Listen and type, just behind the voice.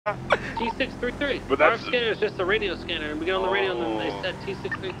T633. But Our that's scanner is just a radio scanner, and we get on the radio and then they said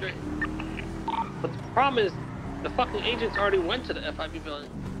T633. But the problem is, the fucking agents already went to the FIB building.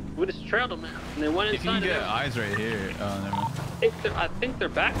 We just trailed them, man. And they went inside. You can get eyes right here. Oh, never mind. I think they're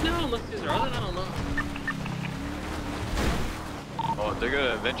back now, unless these are other. I don't know. Oh, they're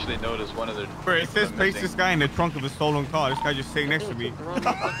gonna eventually notice one of their. Bro, it says place this guy in the trunk of a stolen car. This guy just sitting next to me.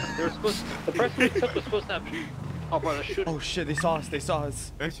 They were supposed. The person we took was supposed to have. Oh, brother, shoot. Oh shit, they saw us. They saw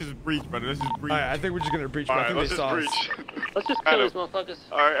us. Let's just breach, brother. Let's just breach. Alright, I think we're just gonna breach. But I think they saw us. Let's just kill these motherfuckers.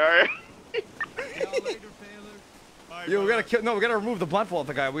 Alright. Yo, we gotta kill. No, we gotta remove the blindfold off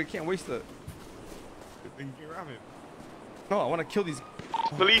the guy. We can't waste it. No, I want to kill these.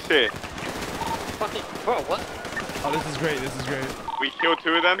 Police here. Fucking bro, what? Oh, this is great. This is great. We killed 2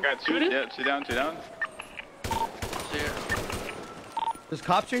 of them. Got 2. Yeah, 2 down, 2 down. There's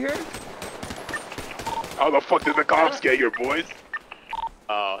cops here? How the fuck did the cops get here, boys?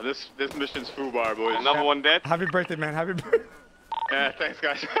 Oh, this mission's foobar, boys. Another one dead. Happy birthday, man. Happy birthday. Yeah, thanks,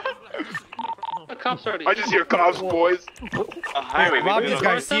 guys. The cops already. I just hear cops, boys. Highway. Rob these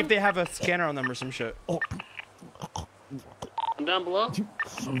guys. See if they have a scanner on them or some shit. I'm down below.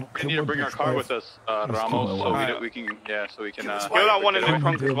 We need to bring our car with us, Ramos, so we can, Kill that one in the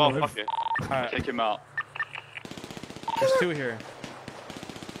trunk as well. Fuck it. Alright. Take him out. There's 2 here.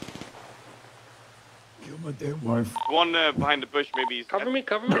 Kill my dead wife. One behind the bush, maybe. He's Cover me,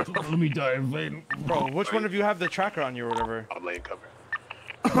 cover me. Let me die in vain. Bro, which one of you have the tracker on you or whatever? I'm laying cover.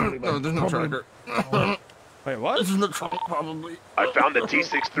 No, there's no tracker. Wait, what? This is in the trunk, probably. I found the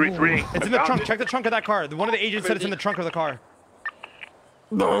T633. It's in the trunk. Check the trunk of that car. One of the agents said it's in the trunk of the car.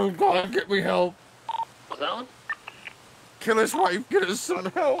 No, God, get me help. Was that one? Kill his wife, get his son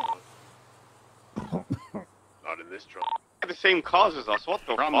help. Not in this trunk. The same cause as us. What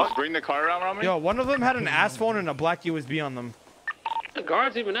the Ramos, fuck? bring the car around, Ramos. Yo, one of them had an ass phone and a black USB on them. The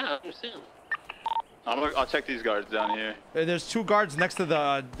guards even out. I don't see them. I'll check these guards down here. There's 2 guards next to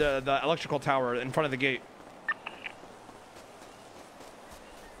the electrical tower in front of the gate.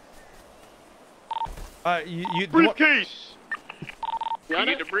 Briefcase. You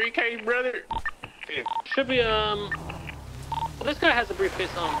need a briefcase, brother. Should be Well, this guy has a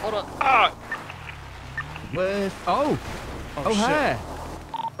briefcase on. Hold up. Ah. Where's... Oh, shit. Hi.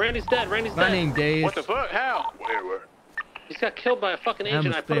 Randy's dead. Randy's My dead. name Dave. What the fuck? How? Where? He's got killed by a fucking I'm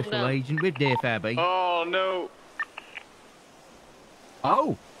agent. a I put him special down. agent with DFIB. Oh no.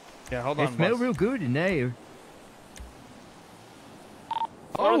 Oh, Yeah, hold it on. smells boss. real good in there.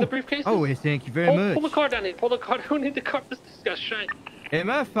 Oh, the briefcase. Oh, yes, thank you very much. Pull the car down here. Pull the car down. We need the car. This guy's shanked. Am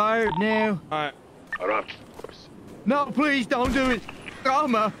I fired now? Alright. Alright. No, please don't do it.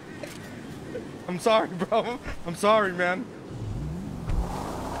 Grandma. I'm sorry, bro. I'm sorry, man.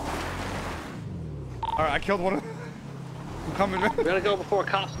 Alright, I killed one of them. I'm coming, man. We gotta go before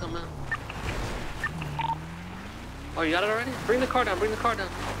cops come out. Oh, you got it already? Bring the car down. Bring the car down.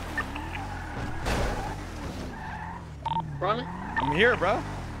 Ronnie? I'm here, bro.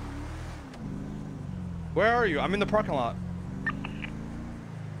 Where are you? I'm in the parking lot.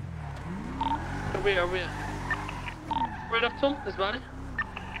 Over here. Right up to him, his body.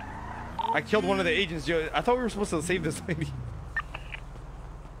 I killed one of the agents, yo. I thought we were supposed to save this lady.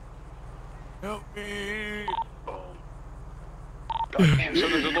 Help me. Damn, so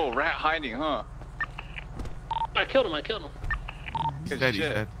there's a little rat hiding, huh? I killed him. He's dead, he's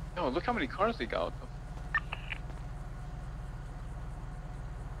dead. Yo, look how many cars they got.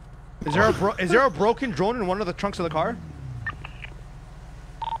 Is there a broken drone in one of the trunks of the car?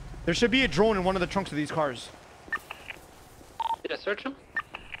 There should be a drone in one of the trunks of these cars. Did I search him?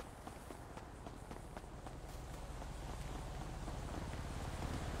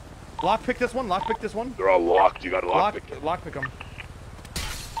 Lockpick this one. Lockpick this one. They're all locked. You gotta lockpick them. Lockpick them.